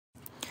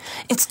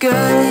It's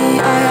girly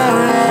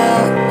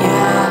IRL,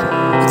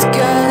 yeah. It's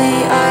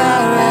girly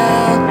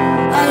IRL,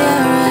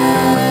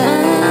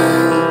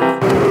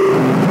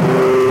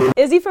 IRL.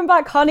 Izzy from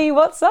Black Honey,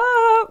 what's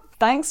up?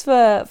 Thanks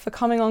for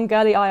coming on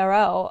Girly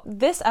IRL.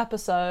 This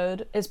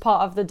episode is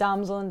part of the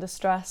Damsel in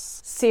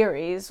Distress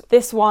series.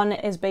 This one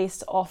is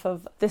based off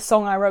of this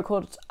song I wrote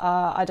called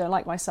I Don't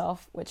Like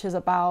Myself, which is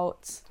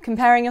about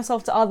comparing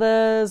yourself to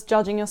others,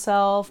 judging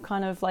yourself,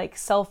 kind of like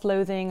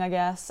self-loathing, I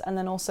guess, and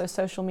then also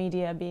social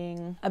media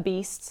being a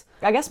beast.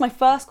 I guess my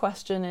first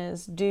question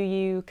is, do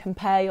you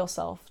compare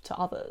yourself to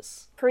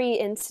others?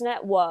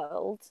 Pre-internet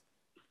world,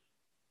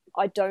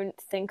 I don't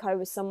think I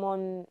was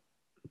someone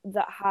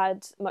that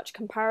had much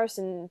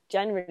comparison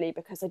generally,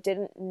 because I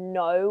didn't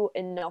know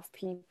enough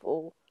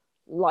people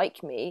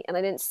like me and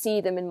I didn't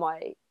see them in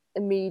my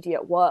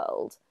immediate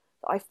world.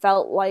 I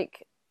felt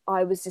like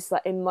I was just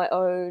like in my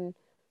own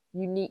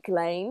unique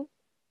lane,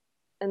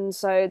 and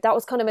so that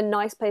was kind of a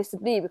nice place to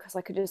be, because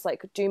I could just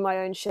like do my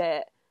own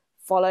shit,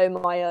 follow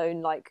my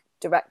own like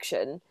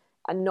direction,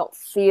 and not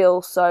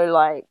feel so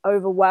like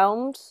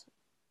overwhelmed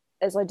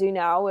as I do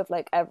now with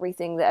like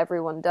everything that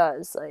everyone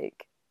does.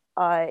 Like,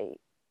 I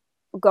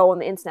go on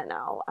the internet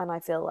now and I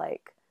feel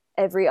like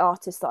every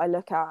artist that I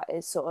look at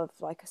is sort of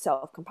like a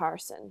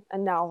self-comparison,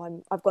 and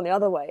now I've gone the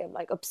other way. I'm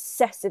like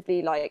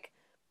obsessively like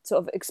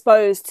sort of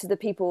exposed to the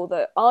people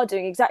that are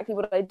doing exactly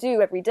what I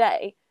do every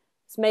day.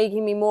 It's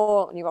making me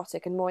more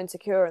neurotic and more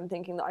insecure, and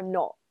thinking that I'm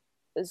not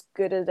as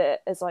good at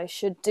it as I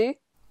should do.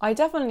 I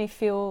definitely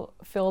feel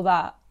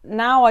that.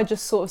 Now I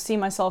just sort of see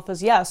myself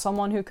as,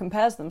 someone who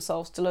compares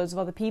themselves to loads of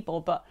other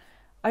people, but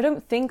I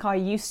don't think I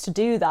used to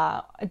do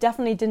that. I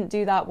definitely didn't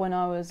do that when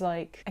I was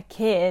like a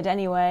kid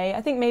anyway. I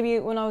think maybe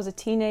when I was a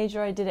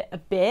teenager I did it a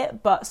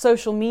bit, but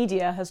social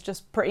media has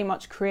just pretty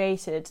much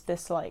created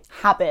this like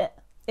habit.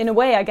 In a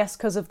way, I guess,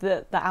 because of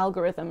the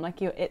algorithm,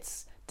 like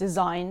it's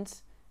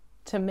designed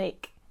to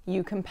make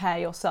you compare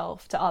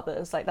yourself to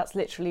others. Like that's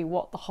literally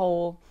what the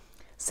whole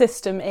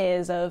system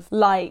is, of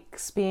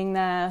likes being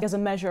there as a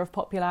measure of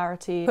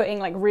popularity, putting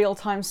like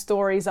real-time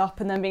stories up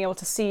and then being able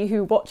to see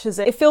who watches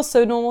it. It feels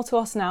so normal to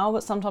us now,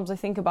 but sometimes I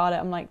think about it,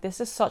 I'm like,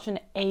 this is such an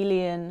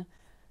alien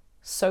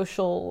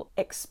social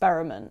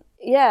experiment.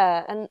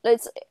 Yeah, and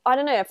I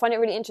don't know, I find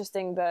it really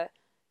interesting that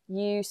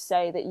you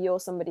say that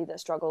you're somebody that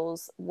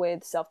struggles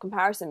with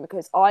self-comparison,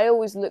 because I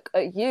always look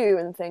at you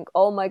and think,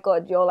 oh my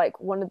god, you're like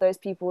one of those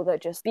people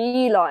that just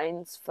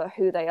beelines for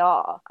who they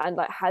are and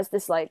like has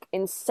this like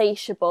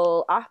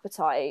insatiable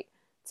appetite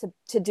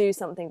to do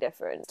something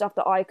different, stuff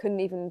that I couldn't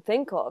even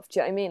think of.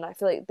 Do you know what I mean? I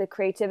feel like the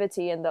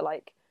creativity and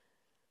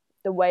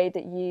the way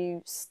that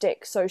you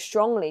stick so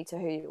strongly to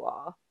who you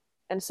are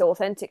and so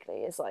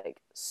authentically is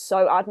like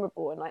so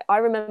admirable. And like I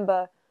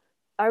remember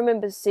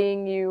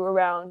seeing you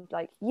around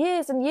like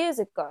years and years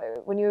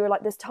ago when you were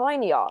like this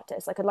tiny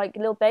artist, like a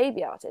little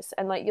baby artist,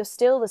 and like you're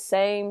still the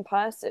same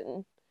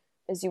person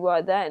as you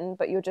were then,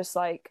 but you're just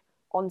like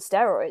on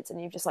steroids, and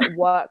you've just like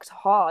worked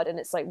hard, and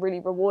it's like really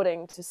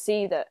rewarding to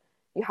see that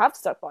you have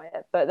stuck by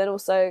it. But then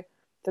also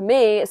for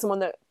me, as someone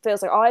that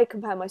feels like I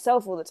compare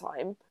myself all the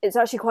time, it's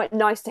actually quite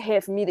nice to hear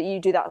from you that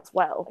you do that as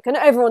well. Like, I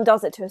know everyone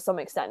does it to some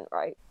extent,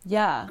 right?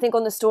 Yeah. I think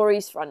on the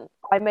stories front,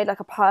 I made like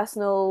a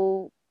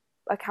personal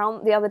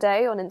account the other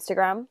day on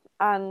Instagram,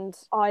 and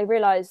I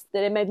realized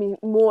that it made me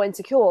more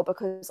insecure,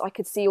 because I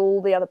could see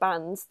all the other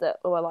bands that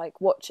were like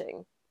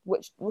watching,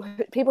 which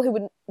people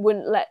who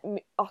wouldn't let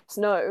us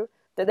know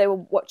that they were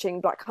watching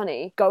Black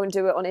Honey go and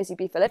do it on Izzy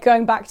B. Phillips.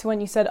 Going back to when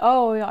you said,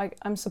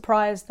 I'm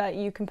surprised that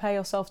you compare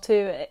yourself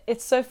to,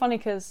 it's so funny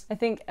because I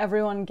think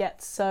everyone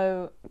gets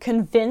so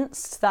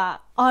convinced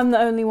that I'm the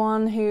only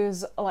one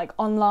who's like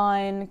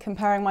online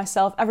comparing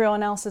myself.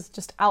 Everyone else is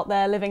just out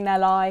there living their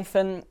life,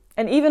 and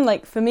even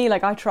like for me,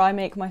 like I try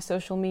make my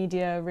social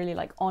media really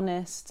like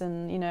honest,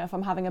 and you know, if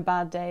I'm having a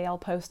bad day, I'll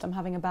post I'm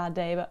having a bad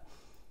day. But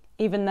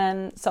even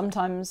then,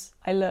 sometimes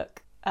I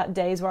look at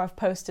days where I've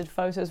posted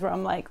photos where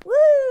I'm like,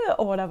 woo,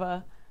 or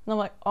whatever, and I'm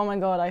like, oh my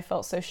god, I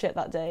felt so shit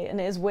that day.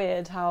 And it is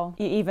weird how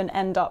you even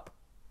end up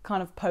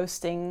kind of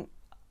posting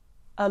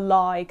a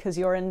lie because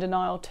you're in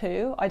denial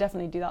too. I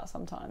definitely do that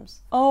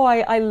sometimes. Oh,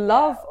 I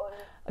love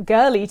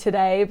Girly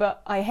today,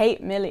 but I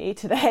hate Millie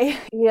today.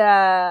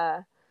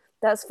 Yeah.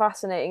 That's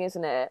fascinating,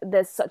 isn't it?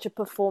 There's such a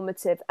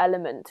performative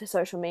element to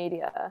social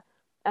media,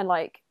 and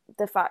like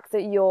the fact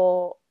that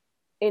you're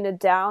in a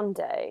down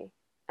day,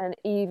 and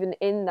even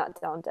in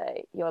that down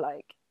day you're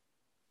like,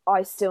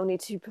 I still need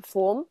to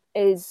perform,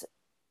 is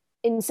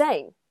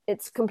insane.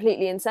 It's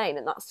completely insane,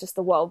 and that's just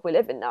the world we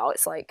live in now.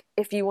 It's like,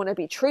 if you want to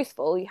be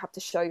truthful, you have to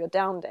show your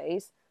down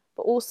days,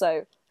 but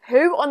also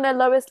who on their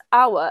lowest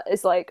hour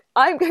is like,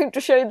 I'm going to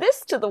show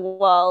this to the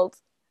world?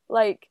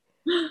 Like,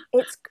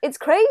 it's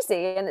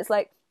crazy. And it's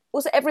like,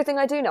 also, everything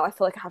I do now, I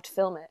feel like I have to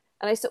film it.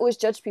 And I used to always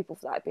judge people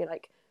for that. I'd be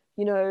like,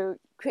 you know,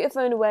 put your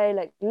phone away,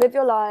 like, live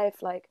your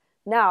life. Like,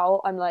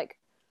 now I'm like,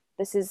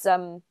 this is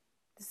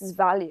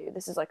value.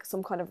 This is like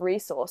some kind of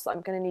resource that I'm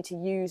going to need to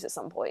use at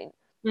some point,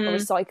 or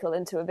recycle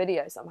into a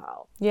video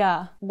somehow.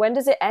 Yeah. When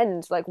does it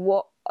end? Like,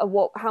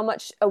 how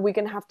much are we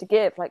going to have to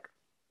give? Like,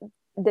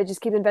 they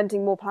just keep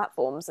inventing more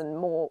platforms and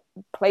more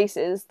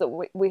places that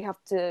we have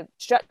to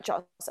stretch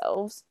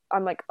ourselves.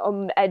 I'm like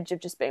on the edge of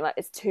just being like,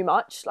 it's too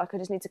much. Like, I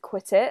just need to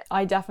quit it.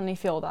 I definitely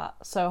feel that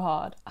so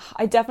hard.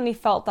 I definitely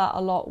felt that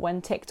a lot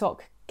when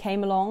TikTok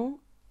came along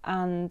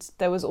and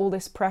there was all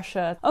this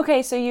pressure.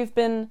 Okay, so you've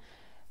been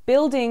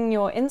building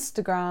your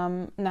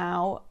Instagram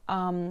now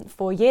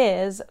for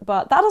years,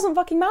 but that doesn't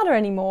fucking matter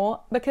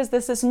anymore because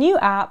there's this new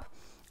app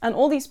and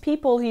all these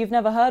people who you've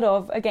never heard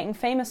of are getting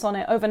famous on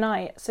it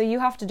overnight. So you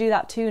have to do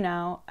that too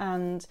now.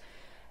 And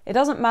it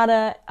doesn't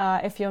matter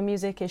if your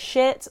music is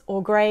shit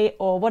or great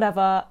or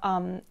whatever.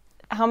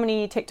 How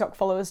many TikTok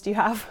followers do you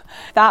have?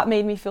 That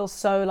made me feel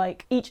so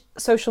like each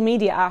social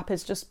media app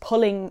is just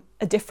pulling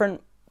a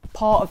different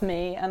part of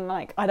me, and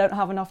like I don't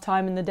have enough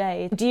time in the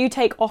day. Do you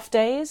take off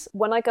days?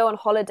 When I go on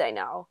holiday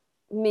now,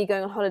 me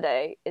going on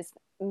holiday is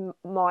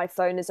my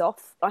phone is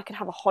off. I can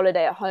have a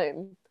holiday at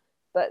home,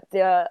 but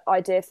the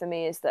idea for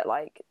me is that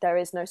like there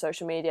is no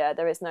social media,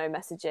 there is no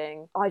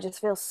messaging. I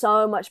just feel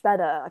so much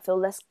better. I feel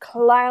less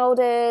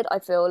clouded. I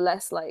feel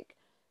less like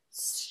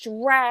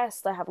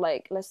stressed. I have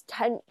like less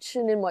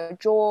tension in my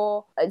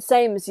jaw. And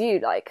same as you,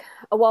 like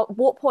at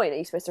what point are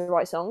you supposed to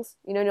write songs?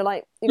 You know, you're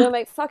like, you're gonna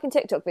make fucking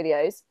TikTok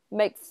videos,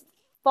 make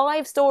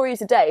 5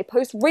 stories a day,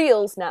 post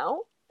reels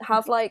now,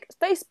 have like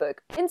Facebook,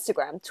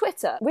 Instagram,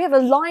 Twitter. We have a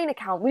Line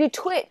account, we do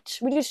Twitch,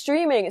 we do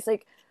streaming. It's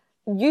like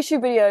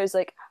YouTube videos.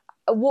 Like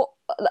at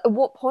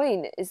what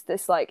point is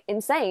this like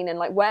insane? And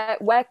like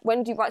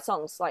when do you write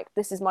songs? Like,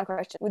 this is my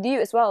question with you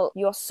as well.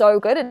 You're so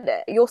good at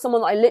it. You're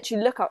someone that I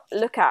literally look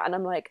at and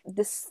I'm like,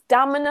 the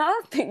stamina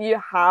that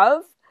you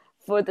have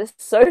for the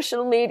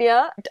social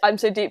media, I'm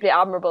so deeply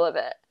admirable of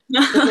it.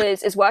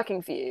 Because it's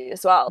working for you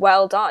as well.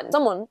 Well done.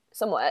 Someone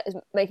somewhere is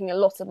making a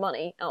lot of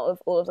money out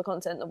of all of the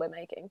content that we're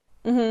making.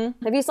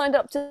 Mm-hmm. Have you signed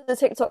up to the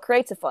TikTok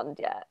Creator Fund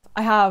yet?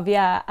 I have,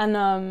 yeah.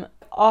 And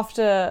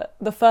after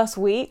the first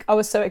week, I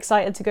was so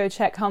excited to go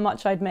check how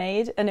much I'd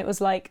made, and it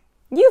was like,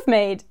 you've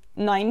made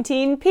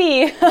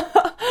 19p.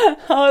 I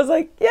was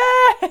like,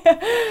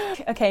 yeah.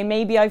 Okay,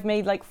 maybe I've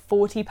made like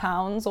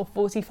 £40 or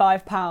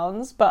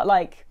 £45, but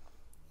like,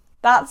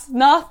 that's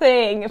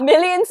nothing.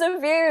 Millions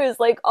of views,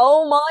 like,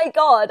 oh my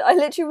god. I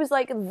literally was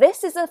like,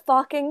 this is a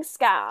fucking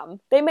scam.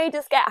 They made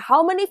us get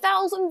how many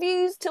thousand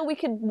views till we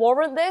could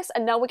warrant this,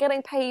 and now we're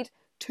getting paid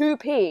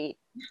 2p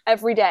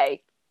every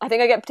day. I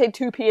think I get paid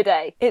 2p a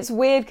day. It's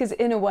weird because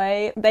in a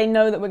way, they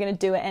know that we're going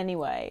to do it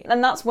anyway.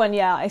 And that's when,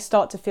 yeah, I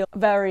start to feel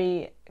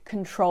very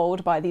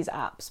controlled by these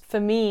apps. For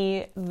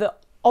me, the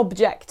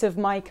object of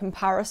my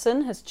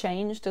comparison has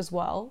changed as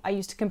well. I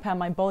used to compare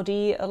my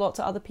body a lot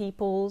to other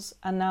people's,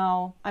 and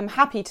now I'm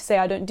happy to say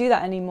I don't do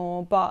that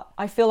anymore, but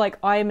I feel like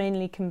I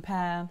mainly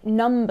compare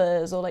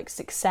numbers or like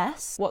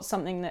success. What's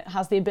something that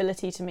has the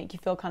ability to make you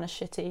feel kind of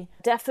shitty?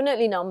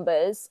 Definitely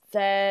numbers.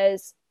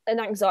 There's an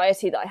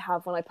anxiety that I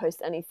have when I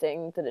post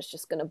anything that it's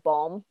just gonna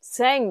bomb.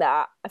 Saying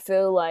that, I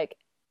feel like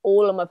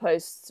all of my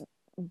posts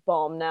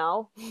bomb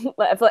now.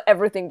 Like, I feel like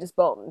everything just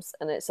bombs,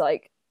 and it's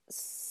like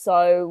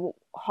so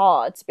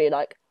hard to be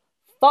like,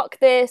 fuck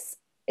this,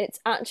 it's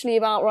actually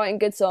about writing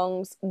good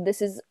songs,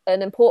 this is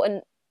an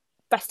important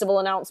festival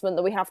announcement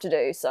that we have to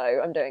do,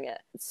 so I'm doing it.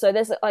 So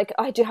there's like,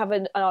 I do have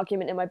an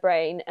argument in my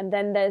brain, and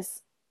then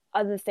there's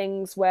other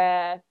things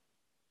where,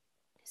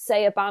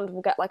 say a band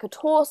will get like a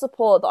tour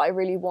support that I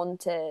really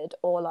wanted,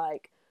 or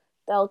like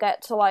they'll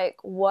get to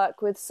like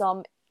work with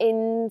some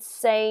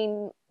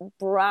insane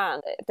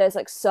brand. There's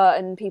like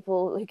certain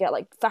people who get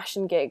like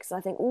fashion gigs, and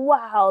I think,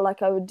 wow,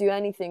 like I would do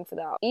anything for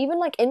that. Even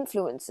like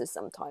influencers,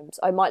 sometimes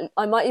I might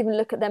even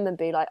look at them and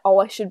be like, oh,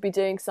 I should be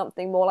doing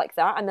something more like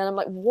that, and then I'm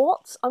like,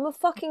 what? I'm a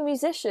fucking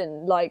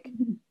musician, like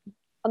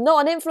I'm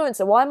not an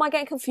influencer. Why am I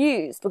getting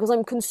confused? Because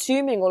I'm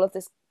consuming all of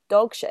this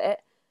dog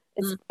shit.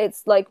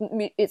 It's like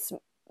it's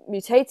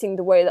mutating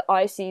the way that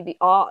I see the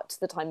art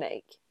that I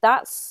make.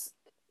 That's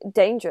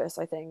dangerous,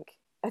 I think.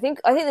 I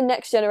think the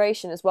next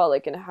generation as well are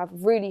going to have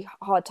really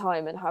hard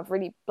time and have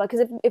really, like,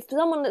 because if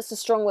someone that's as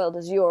strong-willed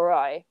as you or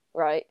I,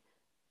 right,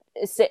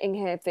 is sitting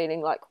here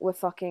feeling like we're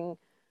fucking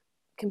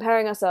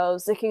comparing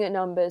ourselves, looking at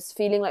numbers,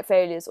 feeling like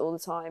failures all the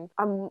time,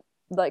 and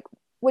like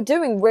we're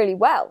doing really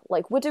well,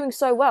 like we're doing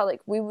so well,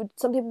 like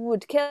some people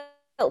would kill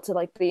to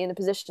like be in a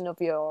position of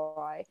you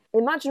or I.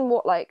 Imagine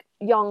what like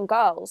young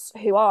girls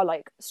who are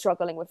like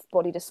struggling with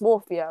body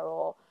dysmorphia,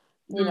 or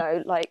you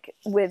know, like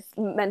with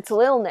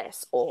mental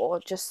illness, or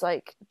just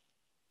like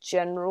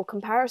general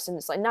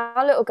comparisons. Like,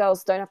 now little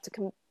girls don't have to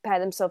compare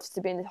themselves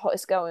to being the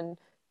hottest girl in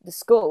the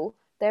school.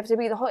 They have to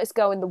be the hottest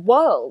girl in the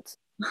world.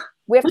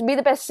 We have to be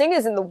the best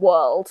singers in the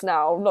world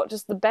now, not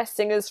just the best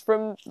singers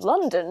from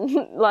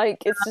London.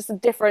 Like, it's just a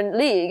different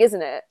league,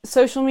 isn't it?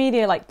 Social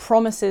media like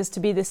promises to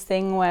be this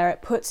thing where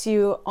it puts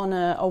you on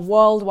a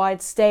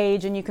worldwide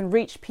stage and you can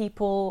reach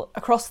people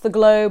across the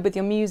globe with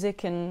your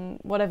music and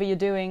whatever you're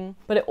doing.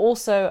 But it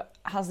also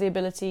has the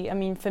ability, I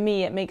mean, for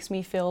me, it makes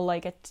me feel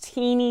like a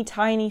teeny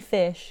tiny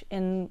fish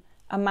in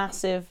a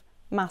massive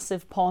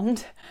massive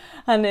pond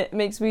and it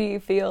makes me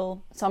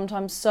feel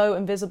sometimes so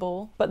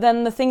invisible. But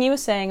then the thing you were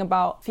saying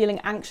about feeling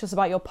anxious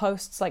about your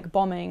posts like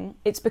bombing,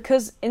 it's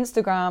because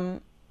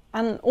Instagram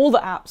and all the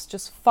apps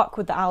just fuck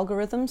with the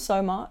algorithm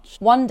so much.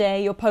 One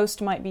day your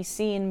post might be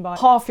seen by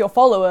half your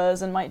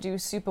followers and might do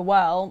super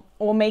well,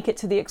 or make it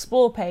to the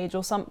explore page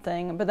or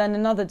something, but then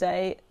another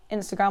day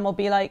Instagram will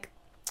be like,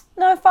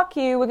 no, fuck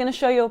you, we're going to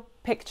show your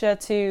picture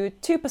to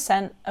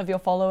 2% of your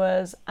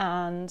followers,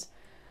 and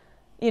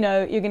you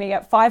know, you're going to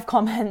get 5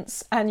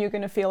 comments and you're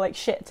going to feel like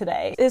shit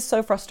today. It's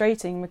so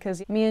frustrating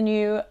because me and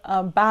you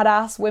are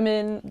badass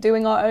women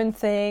doing our own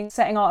thing,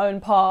 setting our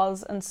own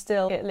paths, and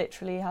still it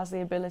literally has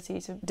the ability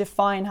to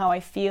define how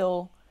I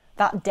feel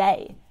that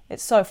day.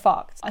 It's so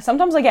fucked.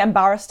 Sometimes I get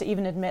embarrassed to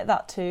even admit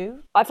that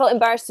too. I felt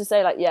embarrassed to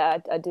say, like, yeah,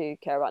 I do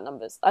care about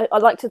numbers. I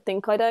like to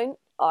think I don't.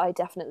 I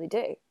definitely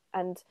do.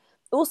 And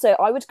also,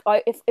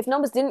 if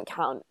numbers didn't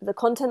count, the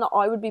content that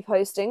I would be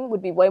posting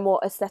would be way more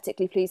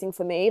aesthetically pleasing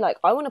for me. Like,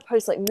 I want to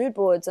post like mood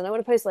boards and I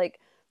want to post like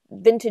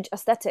vintage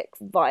aesthetic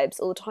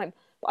vibes all the time.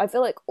 But I feel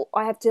like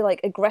I have to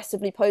like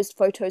aggressively post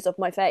photos of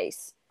my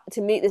face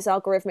to meet this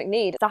algorithmic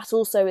need. That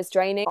also is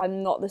draining.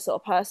 I'm not the sort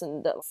of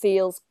person that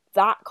feels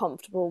that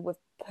comfortable with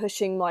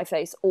pushing my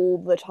face all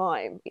the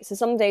time. So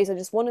some days I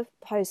just want to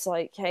post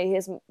like, hey,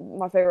 here's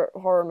my favorite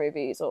horror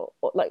movies or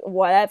like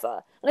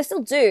whatever. And I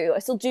still do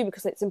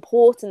because it's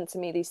important to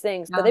me, these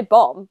things. Yeah. But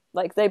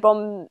they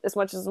bomb as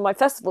much as my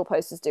festival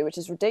posters do, which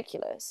is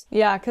ridiculous.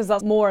 Yeah, because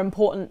that's more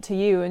important to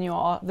you and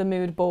the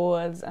mood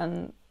boards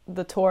and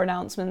the tour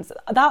announcements.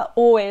 That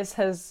always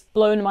has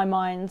blown my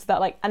mind,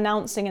 that like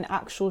announcing an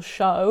actual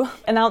show,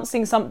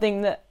 announcing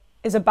something that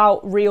is about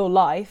real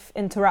life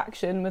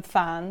interaction with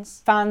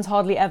fans. Fans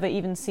hardly ever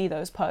even see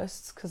those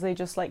posts because they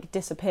just like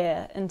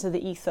disappear into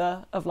the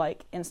ether of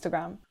like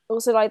Instagram.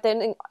 Also, like,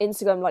 then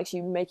Instagram likes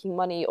you making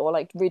money or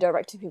like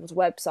redirecting people's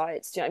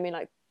websites. Do you know what I mean?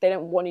 Like, they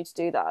don't want you to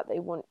do that. They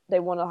want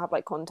to have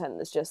like content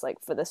that's just like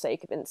for the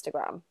sake of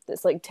Instagram,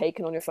 that's like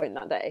taken on your phone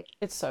that day.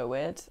 It's so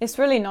weird. It's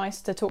really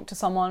nice to talk to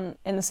someone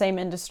in the same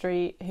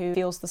industry who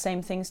feels the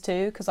same things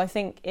too, because I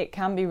think it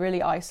can be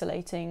really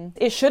isolating.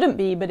 It shouldn't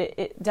be, but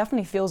it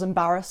definitely feels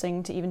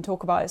embarrassing to even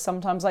talk about it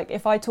sometimes. Like,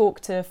 if I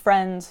talk to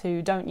friends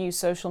who don't use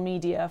social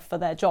media for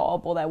their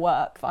job or their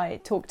work, if I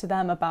talk to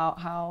them about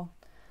how,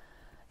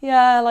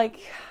 yeah, like,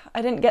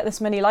 I didn't get this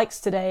many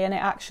likes today and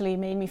it actually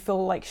made me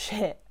feel like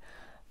shit.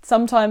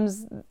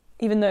 Sometimes,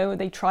 even though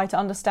they try to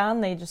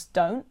understand, they just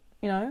don't,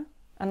 you know?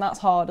 And that's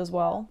hard as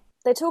well.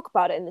 They talk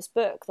about it in this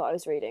book that I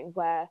was reading,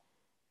 where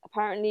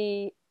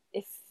apparently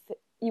if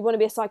you want to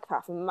be a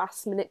psychopath and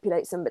mass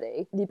manipulate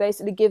somebody, you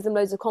basically give them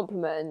loads of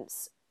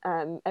compliments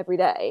every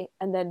day,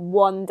 and then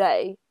one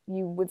day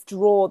you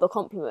withdraw the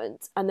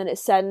compliment, and then it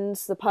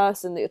sends the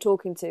person that you're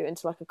talking to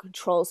into like a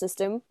control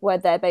system where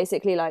they're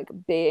basically like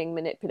being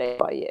manipulated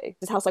by you.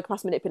 This is how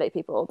psychopaths manipulate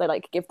people. They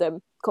like give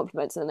them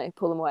compliments and then they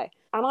pull them away.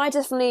 And I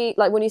definitely,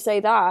 like, when you say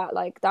that,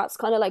 like, that's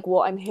kind of like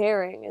what I'm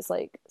hearing is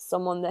like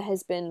someone that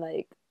has been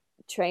like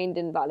trained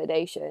in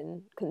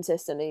validation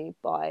consistently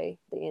by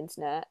the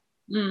internet,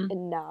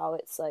 and now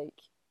it's like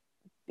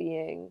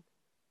being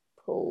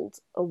pulled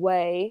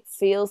away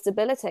feels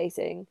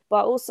debilitating.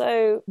 But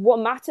also what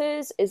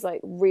matters is like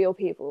real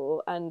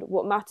people, and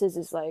what matters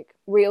is like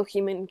real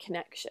human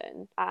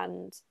connection.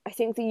 And I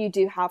think that you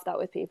do have that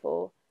with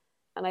people,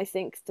 and I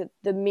think that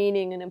the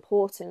meaning and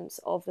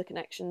importance of the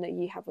connection that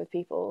you have with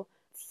people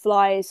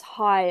flies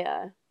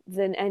higher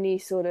than any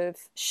sort of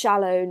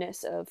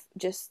shallowness of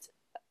just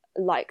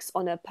likes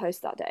on a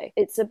post that day.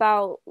 It's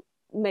about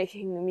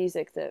making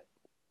music that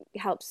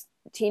helps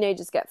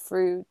teenagers get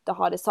through the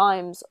hardest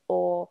times,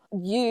 or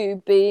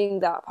you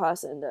being that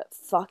person that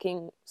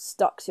fucking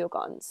stuck to your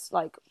guns,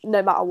 like,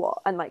 no matter what,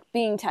 and like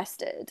being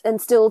tested and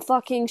still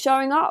fucking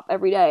showing up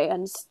every day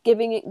and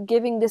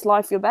giving this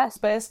life your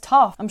best. But it's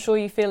tough. I'm sure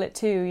you feel it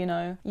too, you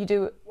know. You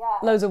do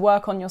loads of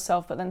work on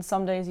yourself, but then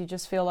some days you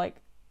just feel like,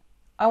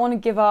 I want to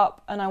give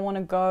up and I want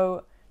to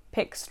go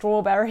pick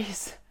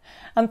strawberries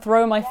and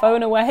throw my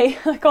phone away.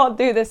 I can't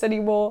do this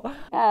anymore.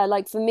 Yeah,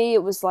 like for me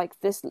it was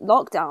like this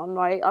lockdown,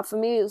 right? For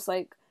me it was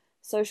like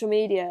social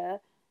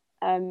media,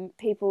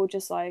 people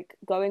just like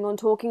going on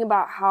talking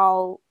about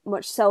how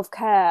much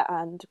self-care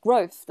and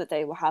growth that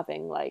they were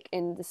having, like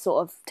in the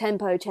sort of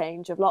tempo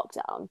change of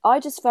lockdown. I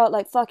just felt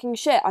like fucking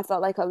shit. I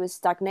felt like I was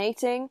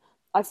stagnating.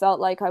 I felt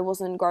like I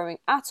wasn't growing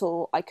at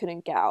all. I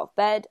couldn't get out of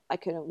bed. I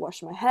couldn't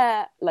wash my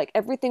hair. Like,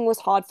 everything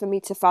was hard for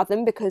me to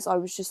fathom because I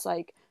was just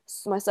like,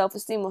 my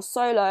self-esteem was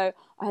so low.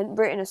 I hadn't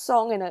written a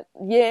song in a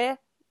year,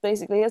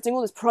 basically. I was doing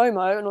all this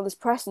promo and all this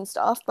press and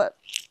stuff, but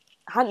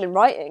I hadn't been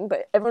writing.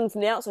 But everyone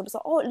from the outside was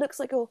like, oh, it looks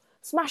like you're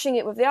smashing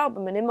it with the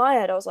album. And in my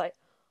head, I was like,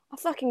 I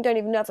fucking don't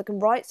even know if I can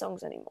write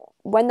songs anymore.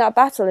 When that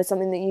battle is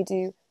something that you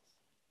do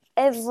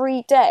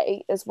every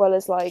day, as well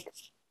as like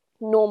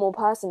normal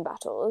person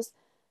battles,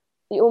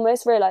 you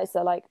almost realise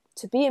that, like,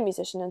 to be a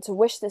musician and to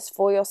wish this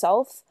for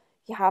yourself,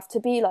 you have to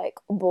be like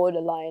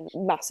borderline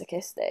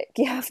masochistic.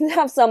 You have to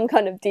have some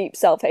kind of deep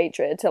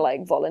self-hatred to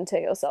like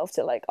volunteer yourself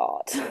to like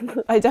art.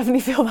 I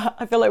definitely feel that.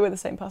 I feel like we're the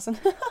same person.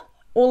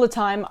 all the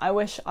time I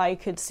wish I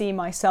could see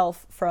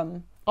myself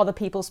from other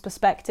people's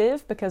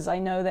perspective, because I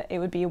know that it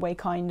would be way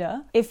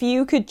kinder. If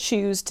you could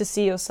choose to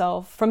see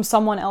yourself from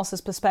someone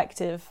else's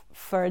perspective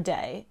for a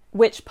day,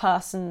 which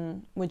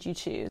person would you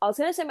choose? I was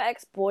gonna say my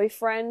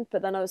ex-boyfriend,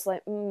 but then I was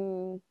like,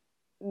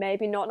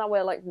 maybe not, now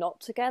we're like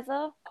not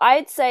together.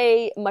 I'd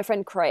say my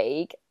friend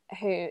Craig,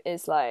 who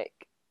is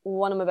like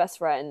one of my best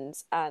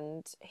friends,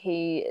 and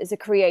he is a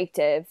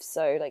creative,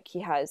 so like he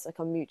has like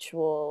a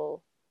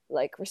mutual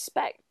like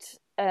respect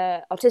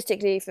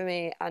artistically for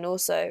me, and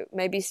also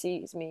maybe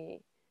sees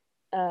me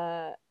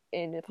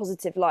in a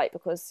positive light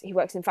because he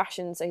works in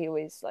fashion, so he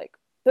always like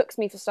books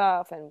me for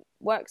stuff and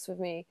works with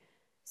me.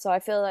 So I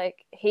feel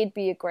like he'd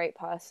be a great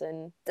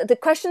person. The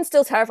question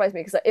still terrifies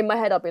me because in my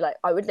head I'll be like,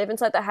 I would live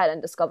inside their head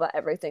and discover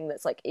everything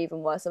that's like even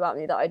worse about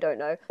me that I don't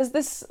know. There's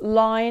this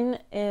line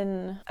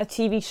in a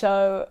TV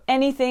show,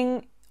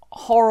 anything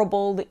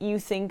horrible that you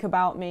think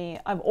about me,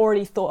 I've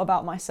already thought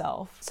about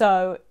myself.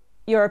 So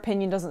your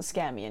opinion doesn't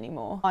scare me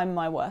anymore. I'm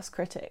my worst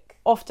critic.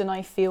 Often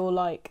I feel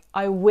like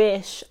I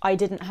wish I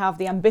didn't have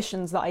the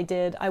ambitions that I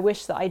did. I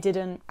wish that I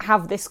didn't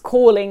have this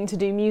calling to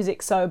do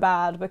music so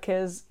bad,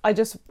 because I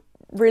just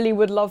really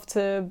would love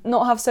to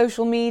not have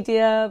social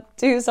media,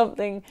 do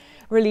something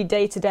really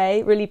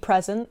day-to-day, really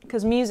present,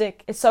 because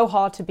music, it's so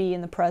hard to be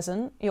in the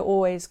present. You're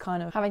always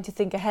kind of having to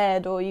think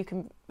ahead, or you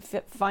can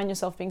find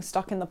yourself being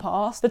stuck in the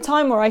past. The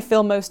time where I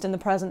feel most in the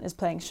present is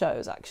playing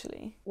shows,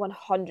 actually.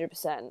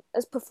 100%.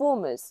 As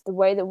performers, the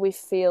way that we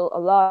feel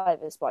alive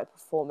is by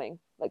performing.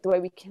 Like the way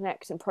we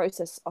connect and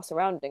process our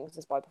surroundings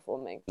is by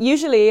performing.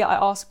 Usually I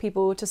ask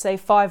people to say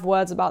 5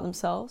 words about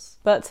themselves,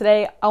 but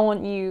today I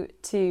want you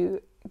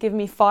to give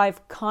me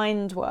 5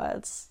 kind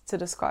words to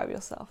describe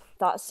yourself.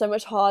 That's so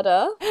much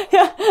harder.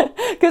 Yeah,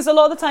 because a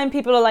lot of the time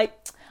people are like,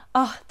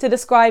 to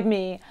describe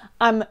me,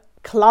 I'm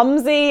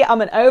clumsy,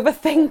 I'm an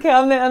overthinker,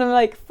 and I'm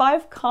like,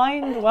 5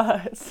 kind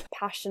words.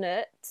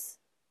 Passionate,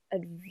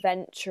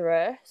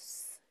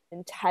 adventurous,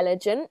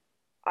 intelligent.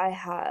 I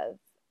have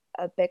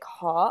a big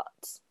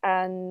heart,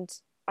 and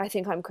I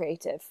think I'm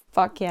creative.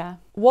 Fuck yeah.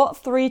 What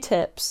 3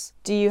 tips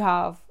do you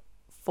have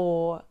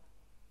for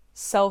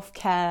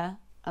self-care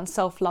and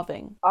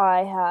self-loving?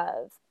 I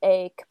have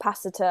a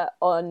capacitor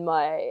on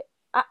my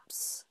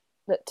apps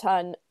that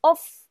turn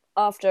off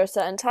after a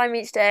certain time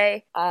each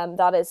day.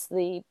 That is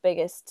the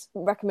biggest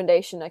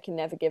recommendation I can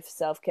never give for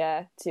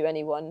self-care to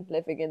anyone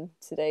living in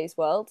today's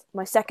world.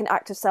 My second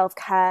act of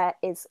self-care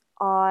is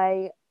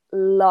I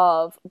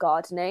love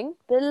gardening.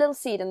 Put a little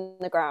seed in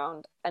the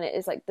ground, and it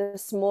is like the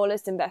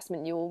smallest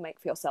investment you will make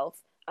for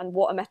yourself. And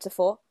what a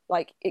metaphor.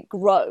 Like, it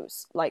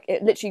grows. Like,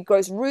 it literally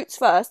grows roots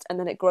first, and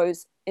then it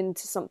grows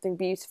into something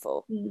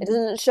beautiful. It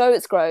doesn't show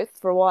its growth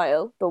for a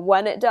while, but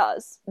when it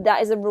does,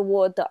 that is a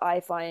reward that I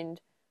find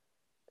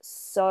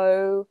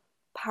so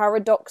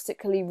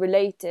paradoxically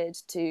related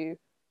to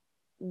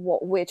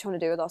what we're trying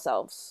to do with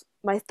ourselves.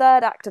 My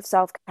third act of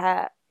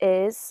self-care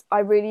is I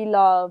really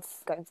love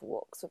going for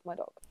walks with my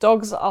dog.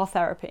 Dogs are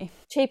therapy.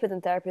 Cheaper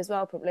than therapy as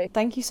well, probably.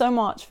 Thank you so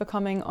much for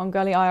coming on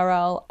Girly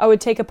IRL. I would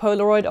take a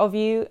Polaroid of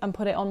you and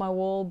put it on my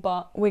wall,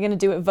 but we're going to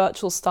do it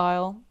virtual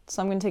style.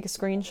 So I'm going to take a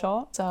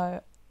screenshot.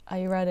 So are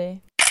you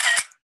ready?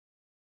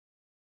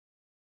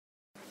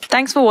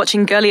 Thanks for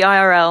watching Girly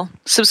IRL.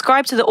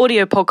 Subscribe to the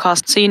audio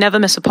podcast so you never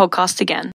miss a podcast again.